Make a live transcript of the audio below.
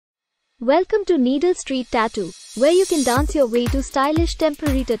Welcome to Needle Street Tattoo, where you can dance your way to stylish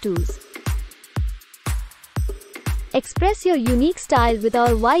temporary tattoos. Express your unique style with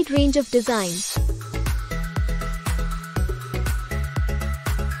our wide range of designs.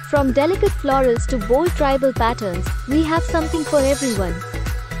 From delicate florals to bold tribal patterns, we have something for everyone.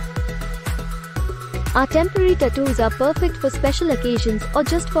 Our temporary tattoos are perfect for special occasions or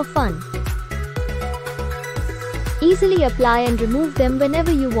just for fun. Easily apply and remove them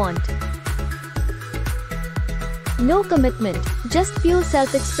whenever you want. No commitment, just pure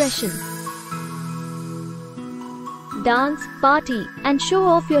self-expression. Dance, party, and show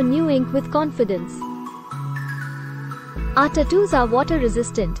off your new ink with confidence. Our tattoos are water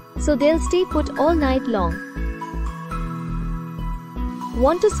resistant, so they'll stay put all night long.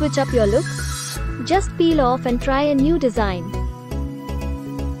 Want to switch up your look? Just peel off and try a new design.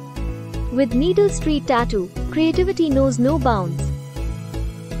 With Needle Street Tattoo, creativity knows no bounds.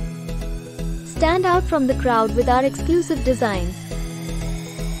 Stand out from the crowd with our exclusive designs.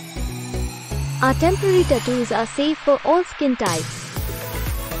 Our temporary tattoos are safe for all skin types.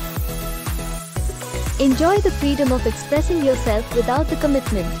 Enjoy the freedom of expressing yourself without the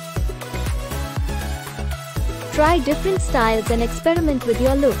commitment. Try different styles and experiment with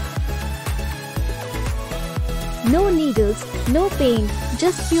your look. No needles, no pain,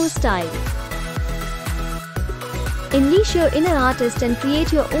 just pure style. Unleash your inner artist and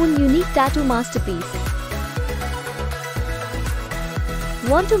create your own unique tattoo masterpiece.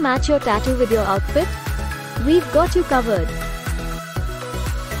 Want to match your tattoo with your outfit? We've got you covered.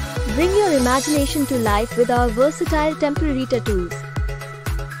 Bring your imagination to life with our versatile temporary tattoos.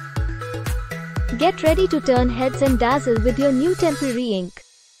 Get ready to turn heads and dazzle with your new temporary ink.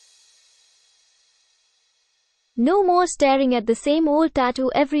 No more staring at the same old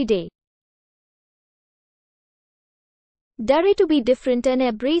tattoo every day. Dare to be different and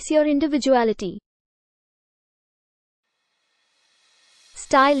embrace your individuality.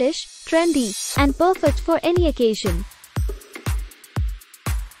 Stylish, trendy, and perfect for any occasion.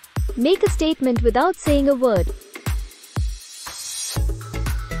 Make a statement without saying a word.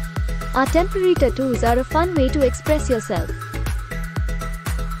 Our temporary tattoos are a fun way to express yourself.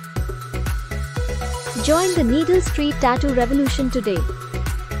 Join the Needle Street Tattoo revolution today.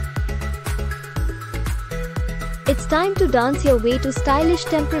 It's time to dance your way to stylish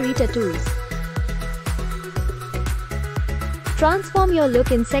temporary tattoos. Transform your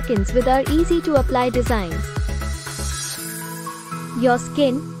look in seconds with our easy-to-apply designs. Your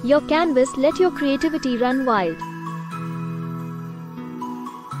skin, your canvas, let your creativity run wild.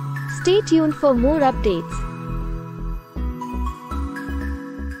 Stay tuned for more updates.